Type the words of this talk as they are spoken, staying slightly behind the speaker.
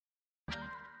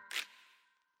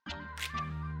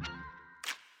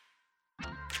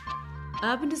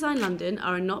Urban Design London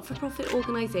are a not-for-profit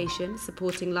organisation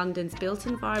supporting London's built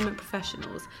environment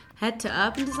professionals. Head to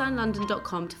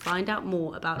urbandesignlondon.com to find out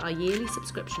more about our yearly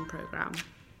subscription programme.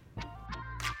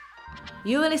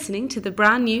 You are listening to the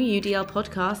brand new UDL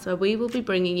podcast, where we will be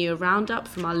bringing you a roundup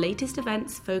from our latest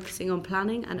events focusing on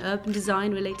planning and urban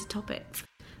design related topics.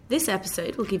 This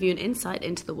episode will give you an insight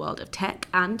into the world of tech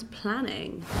and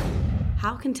planning.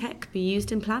 How can tech be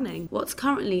used in planning? What's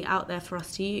currently out there for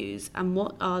us to use, and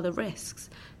what are the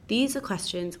risks? These are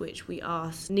questions which we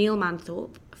asked Neil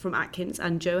Manthorpe from Atkins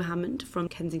and Joe Hammond from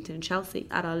Kensington and Chelsea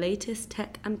at our latest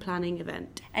tech and planning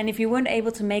event. And if you weren't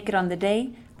able to make it on the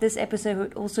day, this episode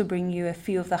would also bring you a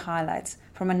few of the highlights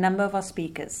from a number of our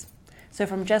speakers. So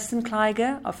from Justin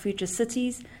Kleiger of Future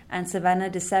Cities and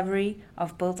Savannah DeSavery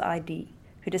of Built ID,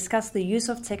 who discussed the use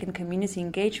of tech in community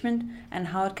engagement and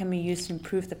how it can be used to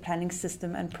improve the planning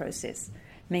system and process,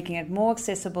 making it more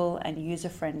accessible and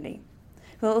user-friendly.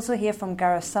 We'll also hear from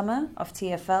Gareth Summer of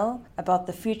TfL about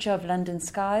the future of London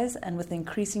skies and with the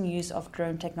increasing use of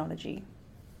drone technology.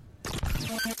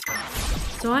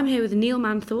 So I'm here with Neil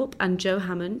Manthorpe and Joe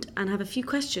Hammond and have a few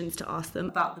questions to ask them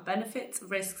about the benefits,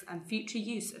 risks and future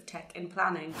use of tech in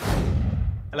planning.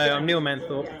 Hello, I'm Neil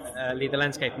Manthorpe, lead the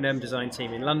landscape and urban design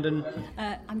team in London.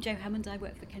 I'm Joe Hammond, I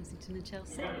work for Kensington and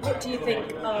Chelsea. What do you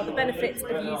think are the benefits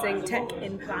of using tech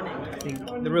in planning? I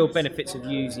think the real benefits of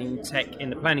using tech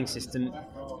in the planning system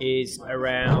is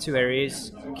around two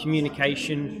areas: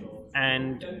 communication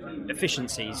and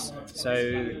efficiencies. So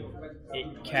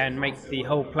it can make the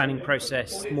whole planning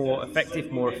process more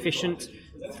effective, more efficient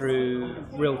through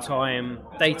real-time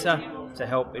data to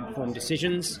help inform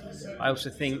decisions. I also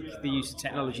think the use of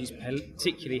technology is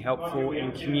particularly helpful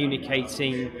in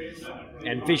communicating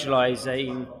and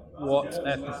visualising what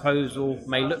a proposal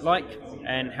may look like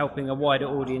and helping a wider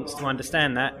audience to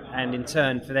understand that and in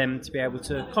turn for them to be able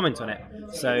to comment on it.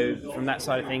 So from that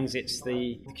side of things, it's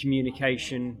the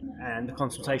communication and the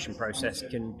consultation process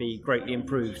can be greatly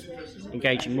improved,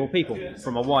 engaging more people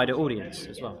from a wider audience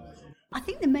as well. I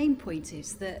think the main point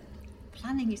is that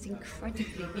planning is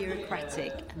incredibly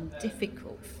bureaucratic and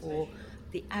difficult for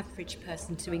the average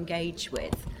person to engage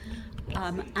with,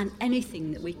 and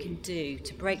anything that we can do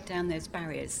to break down those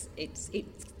barriers,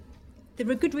 there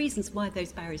are good reasons why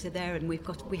those barriers are there, and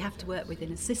we have to work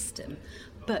within a system,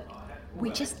 but we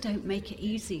just don't make it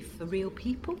easy for real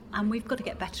people, and we've got to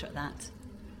get better at that.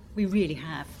 We really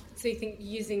have. So you think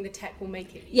using the tech will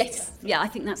make it easier? Yes, yeah, I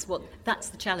think that's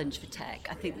the challenge for tech.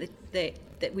 I think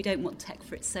that we don't want tech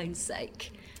for its own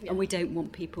sake, and we don't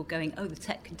want people going, oh, the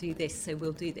tech can do this, so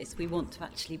we'll do this. We want to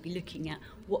actually be looking at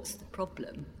what's the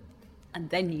problem, and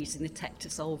then using the tech to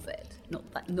solve it,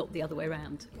 not the other way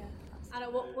around. Yeah. And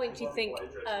at what point do you think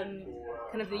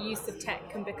kind of the use of tech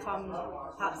can become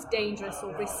perhaps dangerous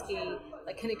or risky?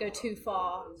 Like, can it go too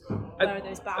far? Where are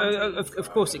those boundaries?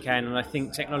 Of course it can, and I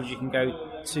think technology can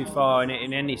go too far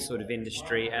in any sort of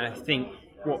industry, and I think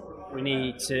what we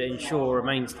need to ensure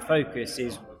remains the focus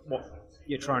is what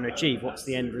you're trying to achieve, what's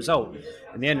the end result,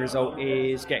 and the end result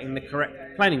is getting the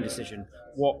correct planning decision.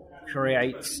 What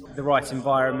creates the right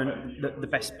environment, the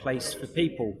best place for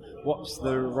people, what's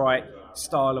the right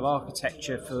style of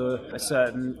architecture for a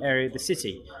certain area of the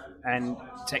city, and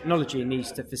technology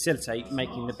needs to facilitate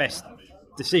making the best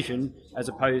decision as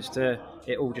opposed to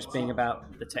it all just being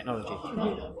about the technology.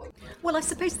 Well, I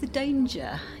suppose the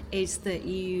danger is that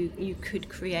you could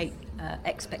create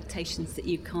expectations that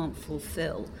you can't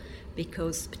fulfil,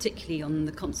 because particularly on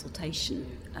the consultation,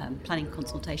 planning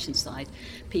consultation side,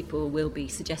 people will be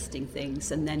suggesting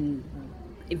things, and then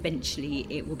eventually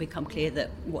it will become clear that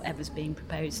whatever's being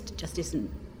proposed just isn't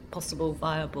possible,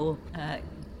 viable,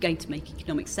 going to make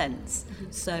economic sense. Mm-hmm.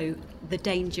 So the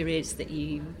danger is that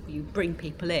you bring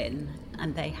people in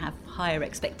and they have higher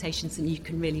expectations than you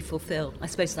can really fulfil. I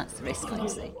suppose that's the risk, I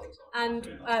see. And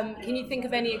can you think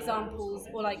of any examples,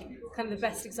 or like kind of the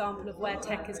best example of where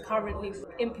tech is currently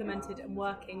implemented and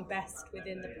working best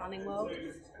within the planning world?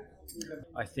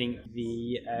 I think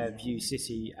the View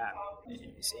City app,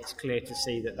 it's clear to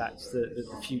see that that's the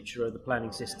future of the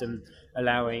planning system,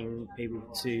 allowing people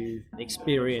to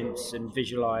experience and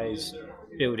visualise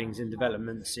buildings and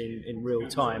developments in real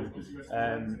time.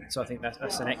 So I think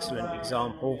that's an excellent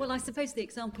example. Well, I suppose the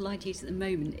example I'd use at the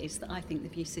moment is that I think the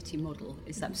View City model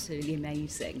is absolutely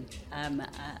amazing.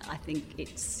 I think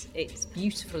it's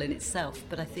beautiful in itself,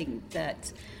 but I think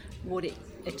that what it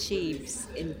achieves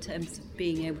in terms of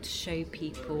being able to show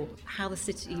people how the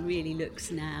city really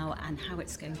looks now and how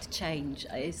it's going to change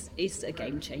is a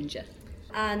game changer.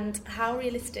 And how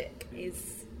realistic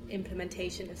is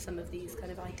implementation of some of these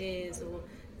kind of ideas or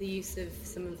the use of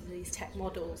some of these tech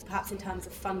models, perhaps in terms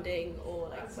of funding or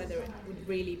like whether it would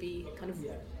really be kind of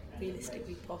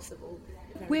realistically possible?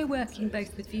 We're working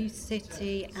both with View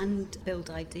City and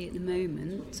Build ID at the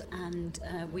moment, and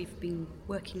we've been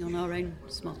working on our own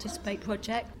Smartisipate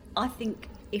project. I think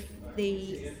if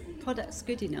the product's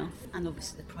good enough, and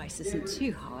obviously the price isn't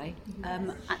too high,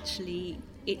 actually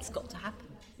it's got to happen.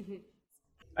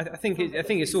 I think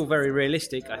it's all very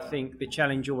realistic. I think the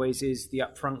challenge always is the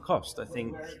upfront cost. I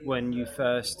think when you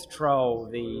first trial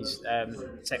these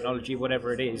technology,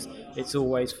 whatever it is, it's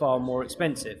always far more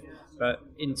expensive. But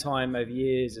in time, over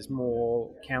years, as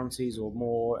more counties or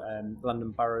more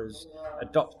London boroughs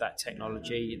adopt that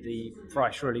technology, the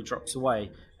price really drops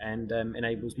away and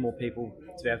enables more people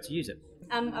to be able to use it.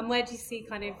 And where do you see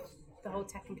kind of the whole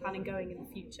tech and planning going in the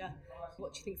future?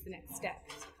 What do you think is the next step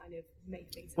to kind of make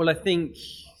things happen? Well, I think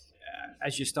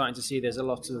as you're starting to see, there's a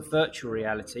lot of virtual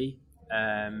reality,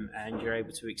 and you're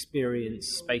able to experience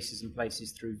spaces and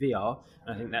places through VR.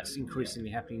 And I think that's increasingly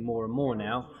happening more and more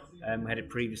now. We had it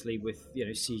previously with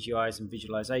CGIs and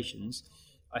visualizations.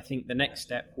 I think the next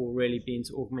step will really be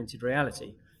into augmented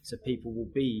reality. So people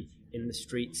will be in the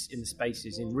streets, in the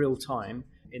spaces, in real time,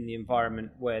 in the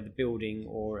environment where the building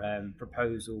or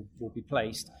proposal will be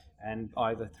placed, and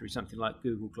either through something like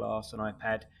Google Glass, an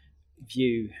iPad,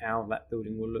 view how that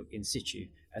building will look in situ,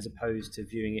 as opposed to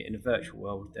viewing it in a virtual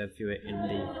world. They'll view it in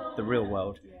the real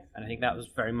world. And I think that was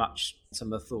very much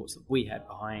some of the thoughts that we had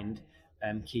behind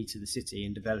Key to the City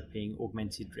in developing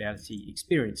augmented reality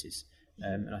experiences.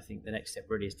 And I think the next step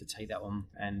really is to take that on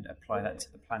and apply that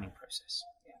to the planning process.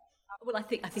 Well, I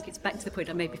think it's back to the point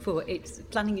I made before. It's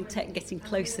planning and tech getting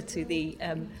closer to the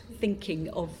thinking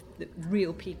of the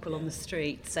real people on the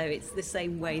street. So it's the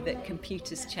same way that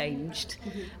computers changed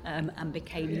and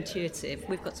became intuitive.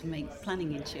 We've got to make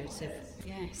planning intuitive.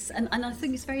 Yes, and I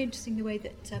think it's very interesting the way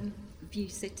that View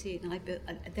City and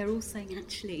they're all saying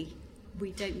actually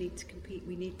we don't need to compete.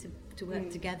 We need to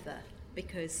work together,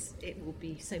 because it will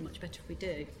be so much better if we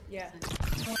do. Yeah.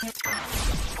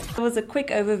 That was a quick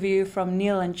overview from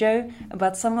Neil and Joe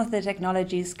about some of the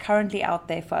technologies currently out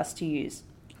there for us to use.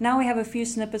 Now we have a few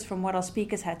snippets from what our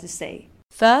speakers had to say.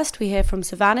 First, we hear from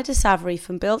Savannah de Savary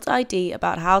from Build ID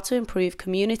about how to improve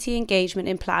community engagement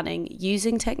in planning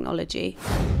using technology.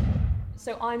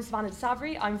 So I'm Savannah de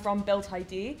Savary, I'm from Build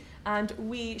ID, and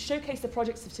we showcase the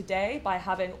projects of today by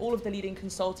having all of the leading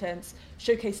consultants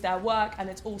showcase their work, and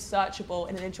it's all searchable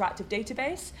in an interactive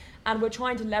database. And we're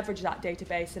trying to leverage that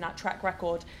database and that track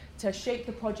record to shape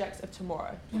the projects of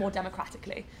tomorrow more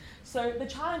democratically. So the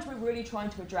challenge we're really trying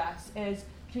to address is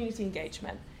community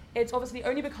engagement. It's obviously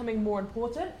only becoming more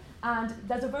important, and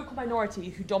there's a vocal minority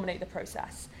who dominate the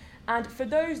process. And for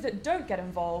those that don't get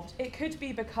involved, it could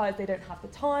be because they don't have the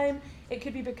time, it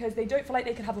could be because they don't feel like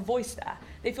they can have a voice there,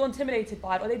 they feel intimidated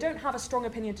by it, or they don't have a strong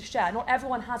opinion to share. Not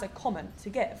everyone has a comment to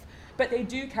give, but they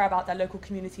do care about their local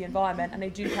community environment, and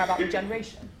they do care about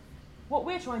regeneration. What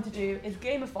we're trying to do is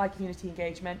gamify community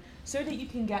engagement so that you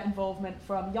can get involvement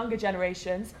from younger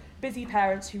generations, busy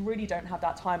parents who really don't have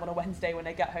that time on a Wednesday when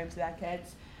they get home to their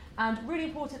kids, and really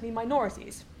importantly,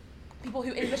 minorities. People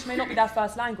who English may not be their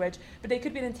first language, but they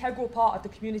could be an integral part of the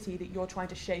community that you're trying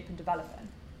to shape and develop in.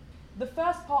 The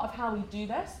first part of how we do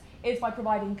this is by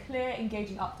providing clear,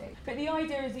 engaging updates. But the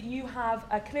idea is that you have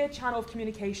a clear channel of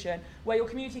communication where your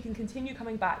community can continue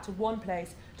coming back to one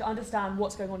place to understand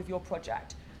what's going on with your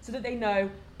project, so that they know,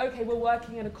 okay, we're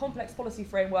working in a complex policy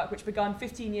framework which began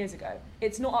 15 years ago.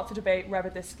 It's not up for debate whether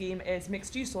this scheme is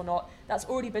mixed use or not. That's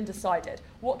already been decided.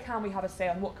 What can we have a say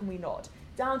on, what can we not?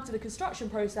 Down to the construction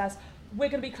process, we're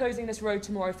going to be closing this road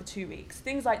tomorrow for 2 weeks,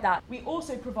 things like that. We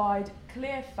also provide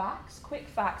clear facts, quick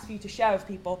facts for you to share with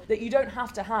people, that you don't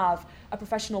have to have a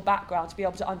professional background to be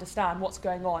able to understand what's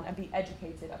going on and be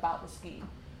educated about the scheme.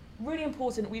 Really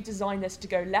important, we've designed this to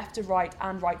go left to right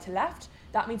and right to left.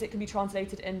 That means it can be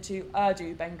translated into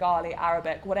Urdu, Bengali,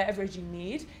 Arabic, whatever it is you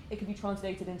need. It can be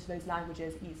translated into those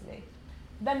languages easily.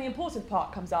 Then the important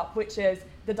part comes up, which is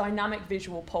the dynamic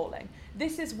visual polling.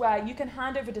 This is where you can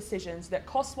hand over decisions that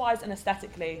cost-wise and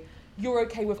aesthetically, you're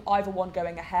okay with either one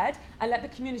going ahead, and let the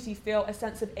community feel a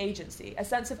sense of agency, a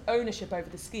sense of ownership over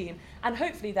the scheme, and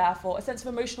hopefully, therefore, a sense of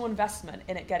emotional investment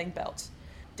in it getting built.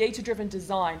 Data-driven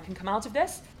design can come out of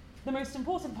this. The most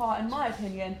important part, in my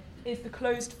opinion, is the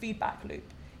closed feedback loop.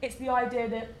 It's the idea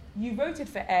that you voted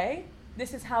for A,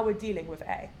 this is how we're dealing with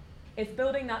A. It's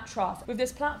building that trust. With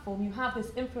this platform, you have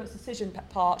this influence decision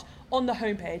part on the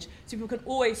homepage, so people can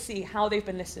always see how they've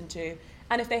been listened to,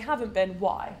 and if they haven't been,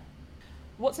 why.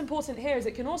 What's important here is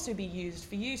it can also be used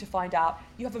for you to find out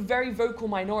you have a very vocal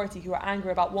minority who are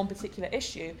angry about one particular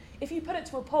issue. If you put it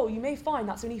to a poll, you may find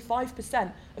that's only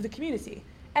 5% of the community.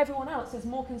 everyone else is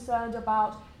more concerned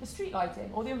about the street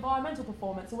lighting or the environmental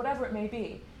performance or whatever it may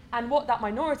be. And what that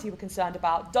minority were concerned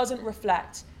about doesn't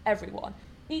reflect everyone.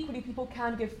 Equally, people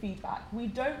can give feedback. We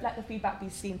don't let the feedback be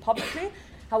seen publicly.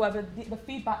 However, the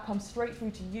feedback comes straight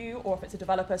through to you, or if it's a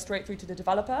developer, straight through to the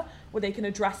developer, where they can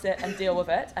address it and deal with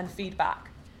it and feedback.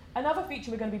 Another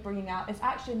feature we're going to be bringing out is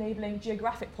actually enabling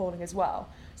geographic polling as well.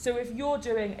 So if you're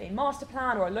doing a master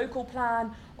plan or a local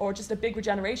plan or just a big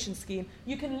regeneration scheme,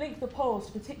 you can link the polls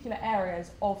to particular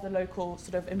areas of the local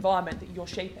sort of environment that you're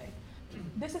shaping.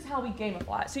 This is how we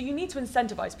gamify it. So you need to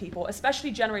incentivize people,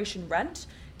 especially Generation Rent,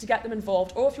 to get them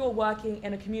involved, or if you're working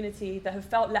in a community that have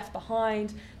felt left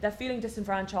behind, they're feeling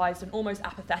disenfranchised and almost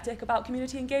apathetic about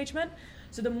community engagement.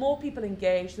 So the more people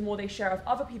engage, the more they share with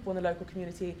other people in the local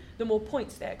community, the more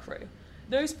points they accrue.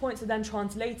 Those points are then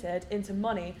translated into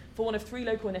money for one of 3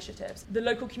 local initiatives. The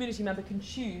local community member can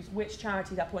choose which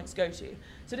charity their points go to.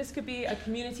 So this could be a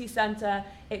community centre,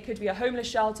 it could be a homeless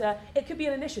shelter, it could be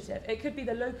an initiative, it could be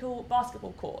the local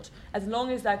basketball court. As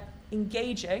long as they're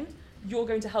engaging, you're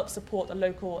going to help support the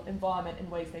local environment in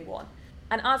ways they want.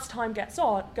 And as time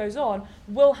goes on,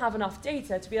 we'll have enough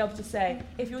data to be able to say,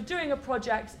 if you're doing a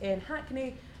project in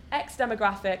Hackney, X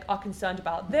demographic are concerned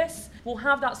about this, we'll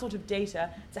have that sort of data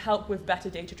to help with better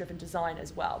data-driven design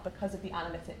as well, because of the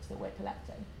analytics that we're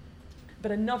collecting.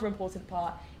 But another important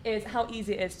part is how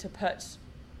easy it is to put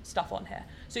stuff on here.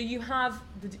 So you have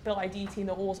the Build ID team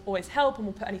that will always help and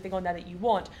will put anything on there that you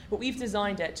want, but we've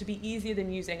designed it to be easier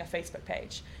than using a Facebook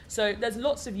page. So there's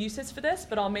lots of uses for this,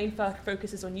 but our main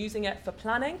focus is on using it for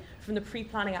planning from the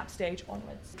pre-planning app stage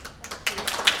onwards.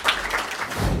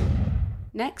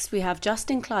 Next, we have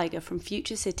Justin Kleiger from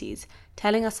Future Cities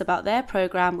telling us about their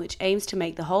programme which aims to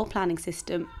make the whole planning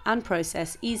system and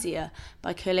process easier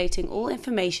by collating all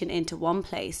information into one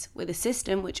place with a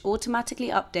system which automatically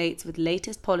updates with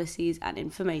latest policies and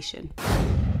information.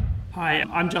 Hi,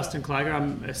 I'm Justin Kleiger.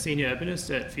 I'm a senior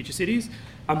urbanist at Future Cities,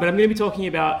 but I'm going to be talking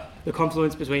about the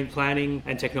confluence between planning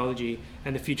and technology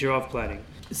and the future of planning.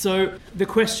 So the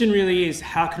question really is,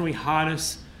 how can we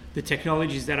harness the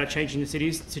technologies that are changing the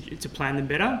cities to plan them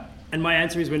better? And my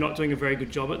answer is we're not doing a very good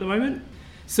job at the moment.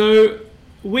 So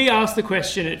we asked the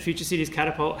question at Future Cities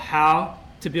Catapult how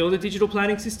to build a digital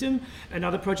planning system.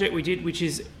 Another project we did, which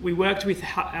is we worked with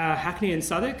Hackney and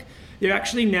Southwark. They're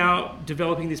actually now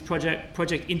developing this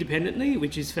project independently,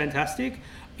 which is fantastic.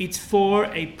 It's for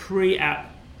a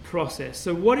pre-app process.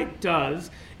 So what it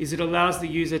does is it allows the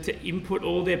user to input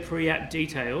all their pre-app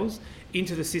details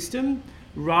into the system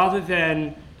rather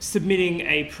than submitting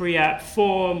a pre-app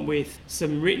form with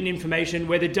some written information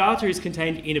where the data is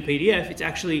contained in a PDF. It's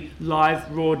actually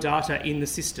live raw data in the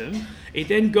system. It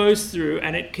then goes through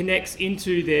and it connects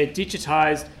into their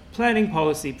digitized planning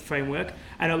policy framework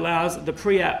and allows the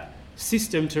pre-app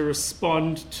system to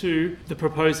respond to the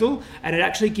proposal, and it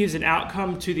actually gives an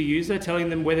outcome to the user telling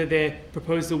them whether their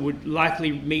proposal would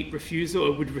likely meet refusal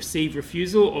or would receive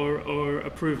refusal or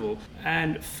approval.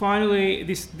 And finally,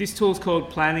 this tool is called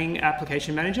Planning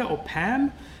Application Manager, or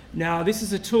PAM. Now, this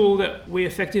is a tool that we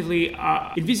effectively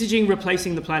are envisaging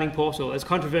replacing the planning portal, as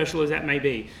controversial as that may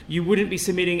be. You wouldn't be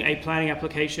submitting a planning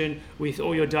application with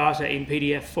all your data in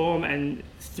PDF form and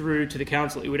through to the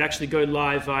council. It would actually go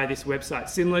live via this website,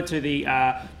 similar to the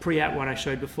pre-app one I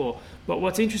showed before. But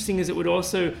what's interesting is it would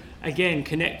also, again,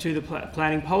 connect to the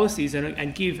planning policies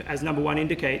and give, as number 1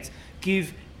 indicates,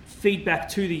 give feedback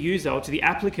to the user or to the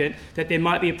applicant that there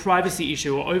might be a privacy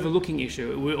issue or overlooking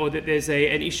issue, or that there's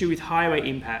an issue with highway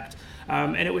impact.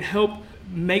 And it would help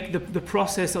make the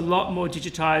process a lot more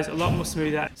digitized, a lot more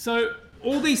smoother. So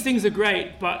all these things are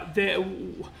great, but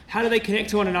how do they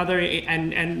connect to one another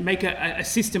and make a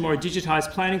system or a digitized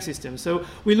planning system? So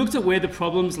we looked at where the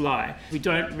problems lie. We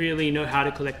don't really know how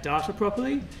to collect data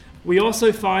properly. We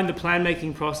also find the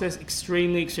plan-making process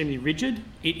extremely, extremely rigid.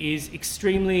 It is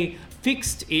extremely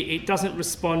fixed. It doesn't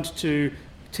respond to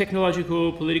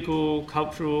technological, political,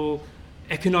 cultural,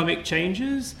 economic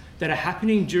changes that are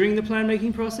happening during the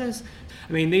plan-making process.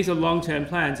 I mean, these are long-term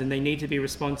plans and they need to be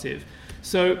responsive.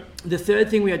 So the third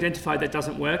thing we identified that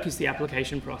doesn't work is the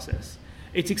application process.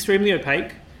 It's extremely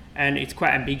opaque and it's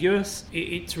quite ambiguous.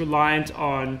 It's reliant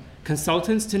on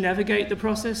consultants to navigate the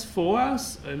process for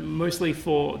us, mostly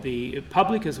for the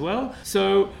public as well.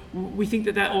 So we think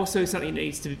that also is something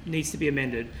that needs to be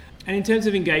amended. And in terms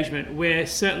of engagement, we're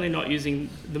certainly not using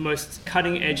the most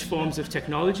cutting-edge forms of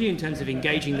technology in terms of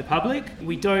engaging the public.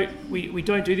 We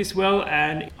don't do this well,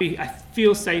 and I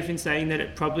feel safe in saying that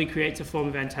it probably creates a form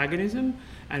of antagonism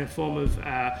and a form of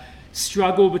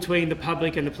struggle between the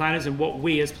public and the planners and what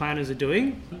we as planners are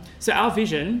doing. So our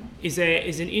vision is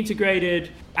an integrated,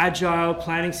 agile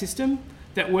planning system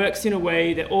that works in a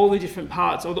way that all the different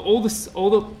parts, all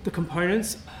the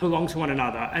components belong to one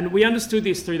another. And we understood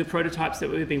this through the prototypes that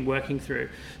we've been working through.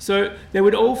 So they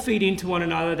would all feed into one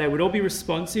another, they would all be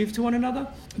responsive to one another.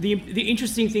 The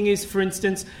interesting thing is, for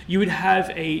instance, you would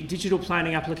have a digital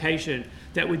planning application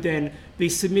that would then be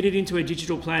submitted into a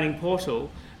digital planning portal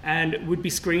and would be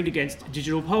screened against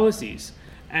digital policies.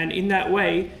 And in that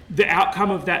way, the outcome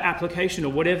of that application,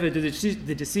 or whatever the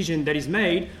decision that is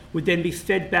made, would then be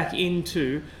fed back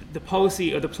into the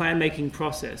policy or the plan-making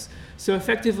process. So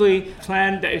effectively, a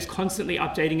plan that is constantly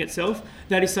updating itself,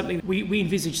 that is something we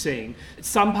envisage seeing.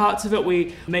 Some parts of it,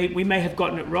 we may have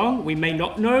gotten it wrong, we may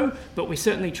not know, but we're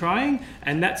certainly trying,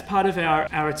 and that's part of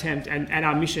our attempt and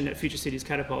our mission at Future Cities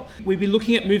Catapult. We'd be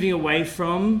looking at moving away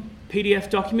from PDF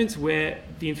documents where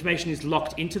the information is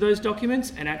locked into those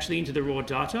documents and actually into the raw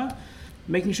data,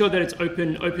 making sure that it's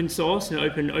open source and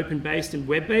open based and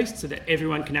web based so that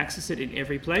everyone can access it in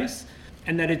every place,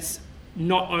 and that it's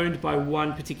not owned by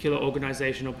one particular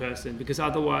organization or person, because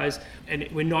otherwise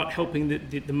we're not helping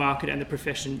the market and the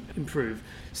profession improve.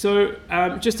 So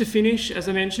just to finish, as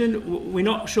I mentioned, we're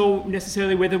not sure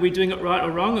necessarily whether we're doing it right or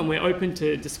wrong, and we're open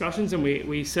to discussions, and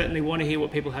we certainly want to hear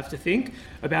what people have to think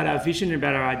about our vision and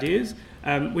about our ideas.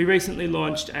 We recently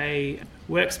launched a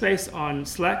workspace on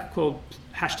Slack called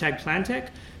 #PlanTech.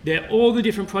 All the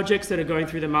different projects that are going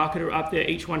through the market are up there.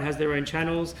 Each one has their own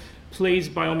channels. Please,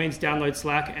 by all means, download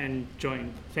Slack and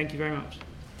join. Thank you very much.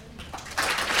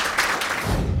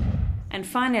 And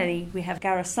finally, we have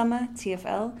Gareth Sumner,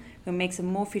 TfL, who makes a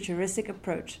more futuristic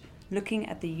approach, looking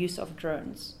at the use of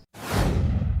drones.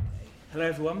 Hello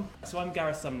everyone, so I'm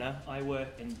Gareth Sumner. I work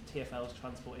in TfL's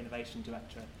Transport Innovation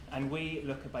Directorate, and we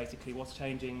look at basically what's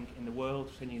changing in the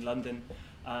world, changing in London,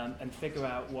 and figure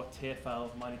out what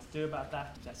TfL might need to do about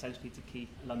that, essentially to keep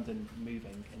London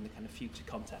moving in the kind of future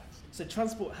context. So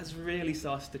transport has really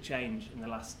started to change in the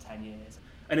last 10 years.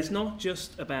 And it's not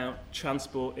just about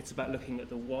transport, it's about looking at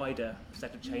the wider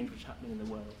set of change which is happening in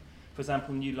the world. For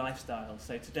example, new lifestyles.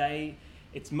 So today,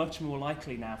 it's much more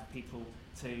likely now for people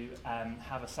to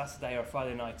have a Saturday or a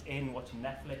Friday night in watching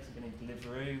Netflix, or getting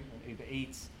Deliveroo and Uber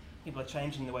Eats. People are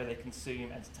changing the way they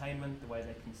consume entertainment, the way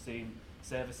they consume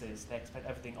services. They expect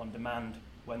everything on demand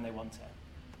when they want it.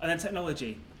 And then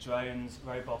technology, drones,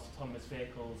 robots, autonomous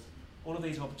vehicles, all of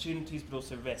these are opportunities but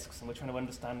also risks, and we're trying to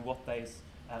understand what those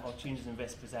opportunities and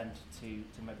risks present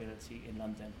to mobility in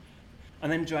London.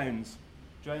 And then drones.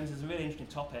 Drones is a really interesting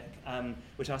topic,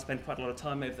 which I've spent quite a lot of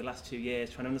time over the last 2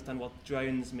 years trying to understand what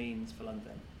drones means for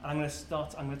London. And I'm going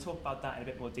to talk about that in a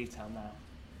bit more detail now.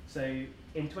 So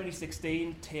in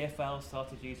 2016, TfL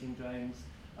started using drones.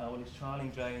 Well, it was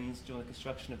trialling drones during the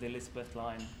construction of the Elizabeth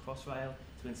Line Crossrail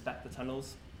to inspect the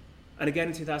tunnels. And again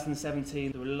in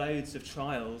 2017, there were loads of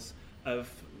trials of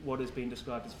what has been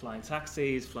described as flying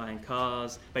taxis, flying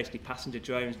cars, basically passenger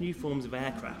drones, new forms of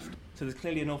aircraft. So there's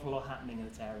clearly an awful lot happening in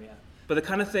this area. But the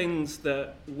kind of things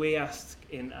that we ask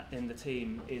in the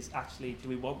team is actually, do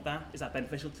we want that? Is that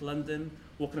beneficial to London?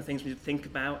 What kind of things we need to think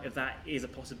about if that is a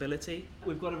possibility?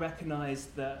 We've got to recognise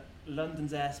that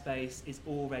London's airspace is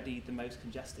already the most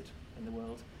congested in the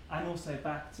world. And also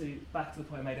back to the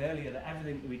point I made earlier, that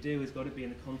everything that we do has got to be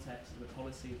in the context of the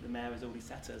policy that the Mayor has already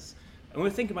set us. And when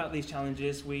we think about these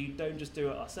challenges, we don't just do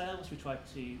it ourselves, we try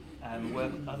to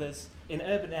work with others. In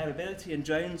urban air mobility and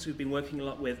drones, we've been working a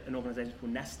lot with an organisation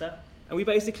called Nesta. And we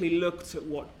basically looked at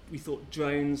what we thought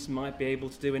drones might be able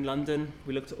to do in London.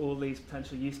 We looked at all these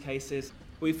potential use cases.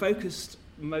 We focused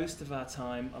most of our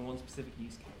time on one specific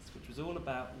use case, which was all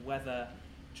about whether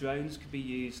drones could be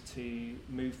used to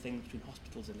move things between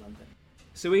hospitals in London.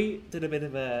 So we did a bit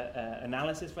of a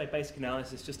analysis, very basic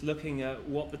analysis, just looking at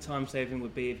what the time saving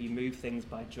would be if you move things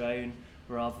by drone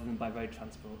rather than by road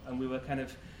transport. And we were kind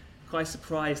of quite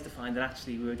surprised to find that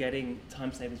actually we were getting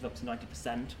time savings of up to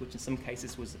 90%, which in some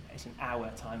cases was an hour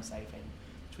time saving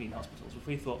between hospitals, which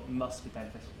we thought must be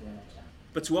beneficial to the NHS.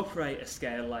 But to operate a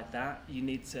scale like that, you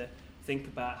need to think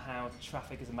about how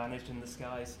traffic is managed in the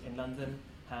skies in London,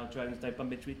 how drones don't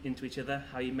bump into each other,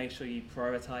 how you make sure you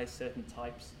prioritise certain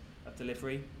types of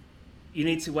delivery. You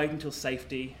need to wait until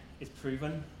safety is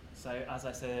proven. So as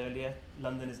I said earlier,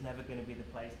 London is never going to be the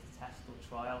place to test or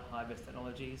trial high-risk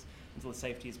technologies until the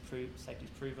safety is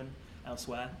proven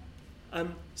elsewhere.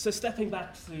 So stepping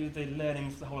back to the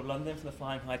learnings for the whole of London from the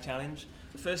Flying High Challenge,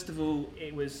 first of all,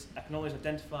 it was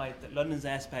identified that London's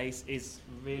airspace is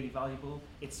really valuable.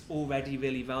 It's already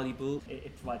really valuable.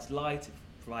 It provides light, it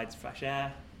provides fresh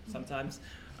air sometimes.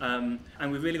 And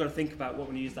we've really got to think about what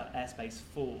we're going to use that airspace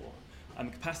for.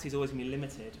 Capacity is always going to be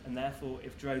limited, and therefore,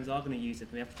 if drones are going to use it,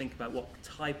 we have to think about what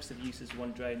types of uses we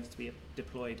want drones to be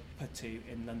deployed to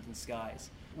in London skies.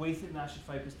 We think that should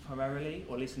focus primarily,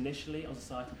 or at least initially, on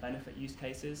societal benefit use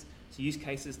cases. So use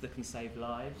cases that can save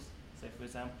lives. So for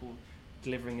example,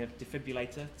 delivering a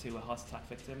defibrillator to a heart attack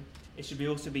victim. It should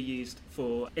also be used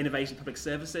for innovation public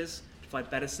services, to provide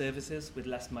better services with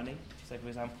less money. So for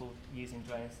example, using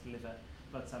drones to deliver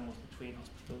blood samples between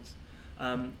hospitals.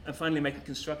 And finally, making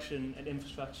construction and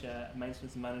infrastructure,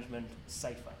 maintenance and management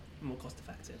safer, more cost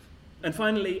effective. And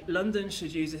finally, London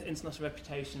should use its international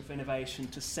reputation for innovation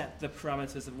to set the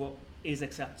parameters of what is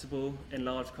acceptable in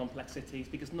large, complex cities,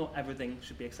 because not everything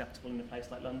should be acceptable in a place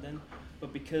like London,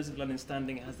 but because of London's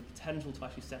standing, it has the potential to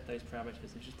actually set those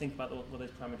parameters. You should think about what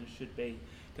those parameters should be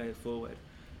going forward.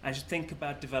 And you should think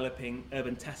about developing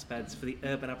urban testbeds for the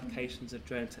urban applications of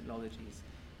drone technologies.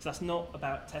 So that's not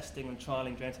about testing and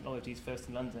trialling drone technologies first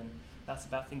in London. That's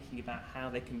about thinking about how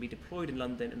they can be deployed in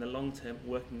London in the long term,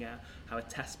 working out how a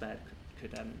testbed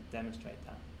could demonstrate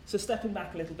that. So stepping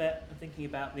back a little bit and thinking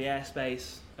about the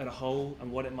airspace as a whole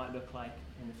and what it might look like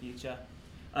in the future.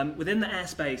 Within the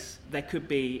airspace, there could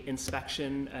be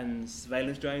inspection and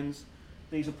surveillance drones.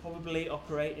 These will probably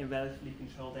operate in relatively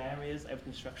controlled areas over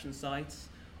construction sites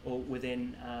or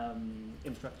within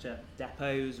infrastructure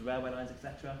depots, railway lines,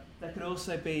 etc. There could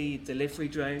also be delivery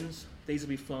drones. These will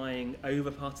be flying over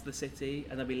parts of the city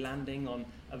and they'll be landing on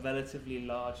a relatively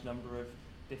large number of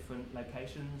different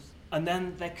locations. And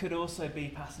then there could also be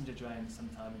passenger drones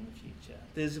sometime in the future.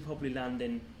 These will probably land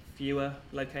in fewer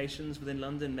locations within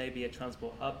London, maybe at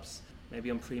transport hubs, maybe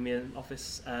on premium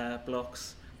office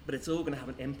blocks, but it's all going to have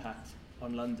an impact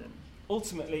on London.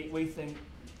 Ultimately, we think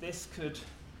this could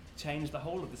change the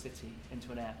whole of the city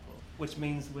into an airport, which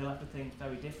means we'll have to think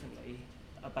very differently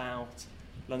about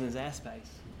London's airspace.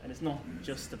 And it's not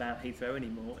just about Heathrow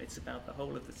anymore, it's about the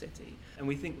whole of the city. And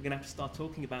we think we're going to have to start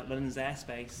talking about London's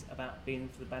airspace about being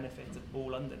for the benefit of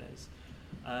all Londoners,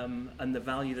 and the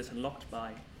value that's unlocked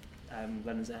by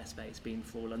London's airspace being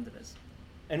for all Londoners.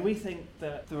 And we think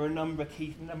that there are a number of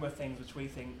things which we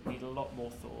think need a lot more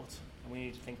thought, and we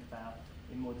need to think about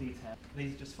in more detail.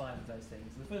 These are just 5 of those things.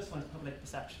 The first one is public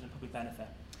perception and public benefit.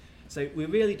 So we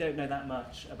really don't know that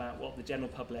much about what the general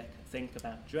public think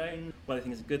about drones, whether they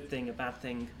think it's a good thing, a bad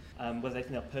thing, whether they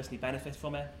think they'll personally benefit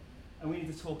from it. And we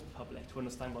need to talk to the public to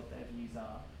understand what their views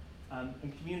are,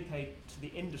 and communicate to the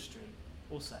industry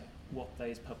also what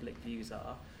those public views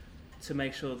are, to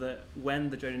make sure that when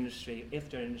the drone industry, if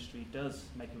the drone industry does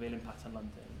make a real impact on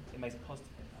London, it makes a positive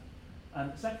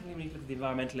impact. Secondly, we need to look at the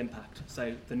environmental impact,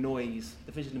 so the noise,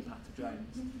 the visual impact of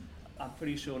drones. I'm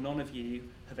pretty sure none of you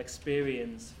have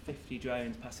experienced 50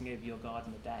 drones passing over your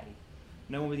garden a day.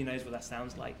 No one really knows what that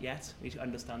sounds like yet. We need to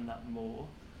understand that more.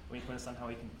 We need to understand how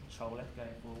we can control it going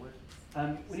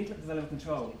forward. We need to develop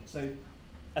control. So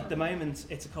at the moment,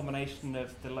 it's a combination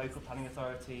of the local planning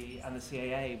authority and the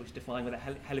CAA, which define whether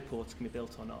heliports can be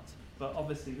built or not. But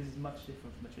obviously, this is much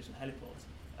different from a traditional heliport,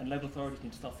 and local authorities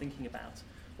need to start thinking about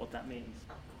what that means.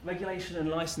 Regulation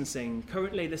and licensing.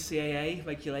 Currently, the CAA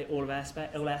regulate all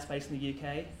airspace in the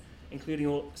UK, including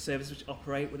all services which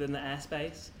operate within the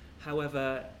airspace.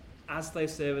 However, as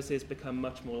those services become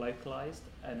much more localised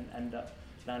and end up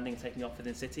landing and taking off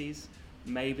within cities,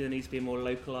 maybe there needs to be a more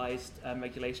localised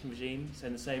regulation regime. So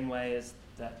in the same way as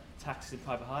that taxis and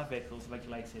private hire vehicles are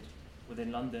regulated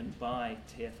within London by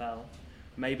TfL,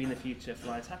 maybe in the future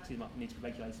flying taxis might need to be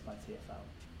regulated by TfL.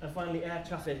 And finally, air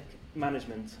traffic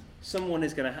management. Someone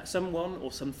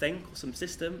or something or some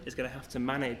system is going to have to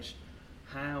manage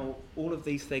how all of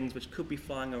these things which could be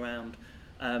flying around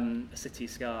a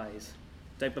city's skies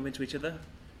don't bump into each other.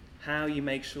 How you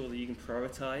make sure that you can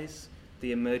prioritise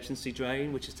the emergency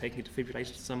drone, which is taking a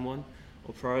defibrillator to someone,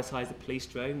 or prioritise the police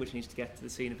drone, which needs to get to the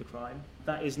scene of a crime.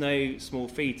 That is no small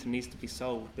feat and needs to be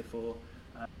solved before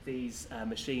these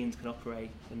machines can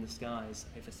operate in the skies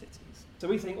over cities. So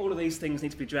we think all of these things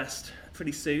need to be addressed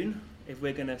pretty soon if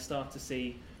we're going to start to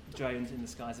see drones in the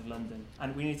skies of London.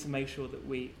 And we need to make sure that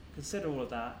we consider all of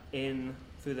that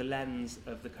through the lens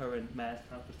of the current Mayor's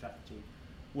transport strategy,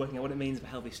 working out what it means for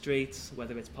healthy streets,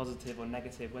 whether it's positive or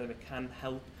negative, whether it can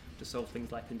help to solve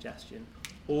things like congestion,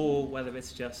 or whether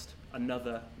it's just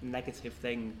another negative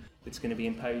thing that's going to be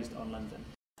imposed on London.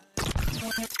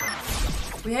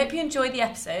 We hope you enjoyed the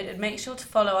episode, and make sure to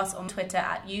follow us on Twitter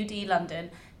at UD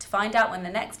London to find out when the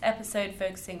next episode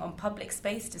focusing on public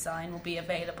space design will be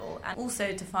available, and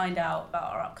also to find out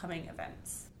about our upcoming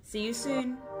events. See you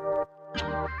soon.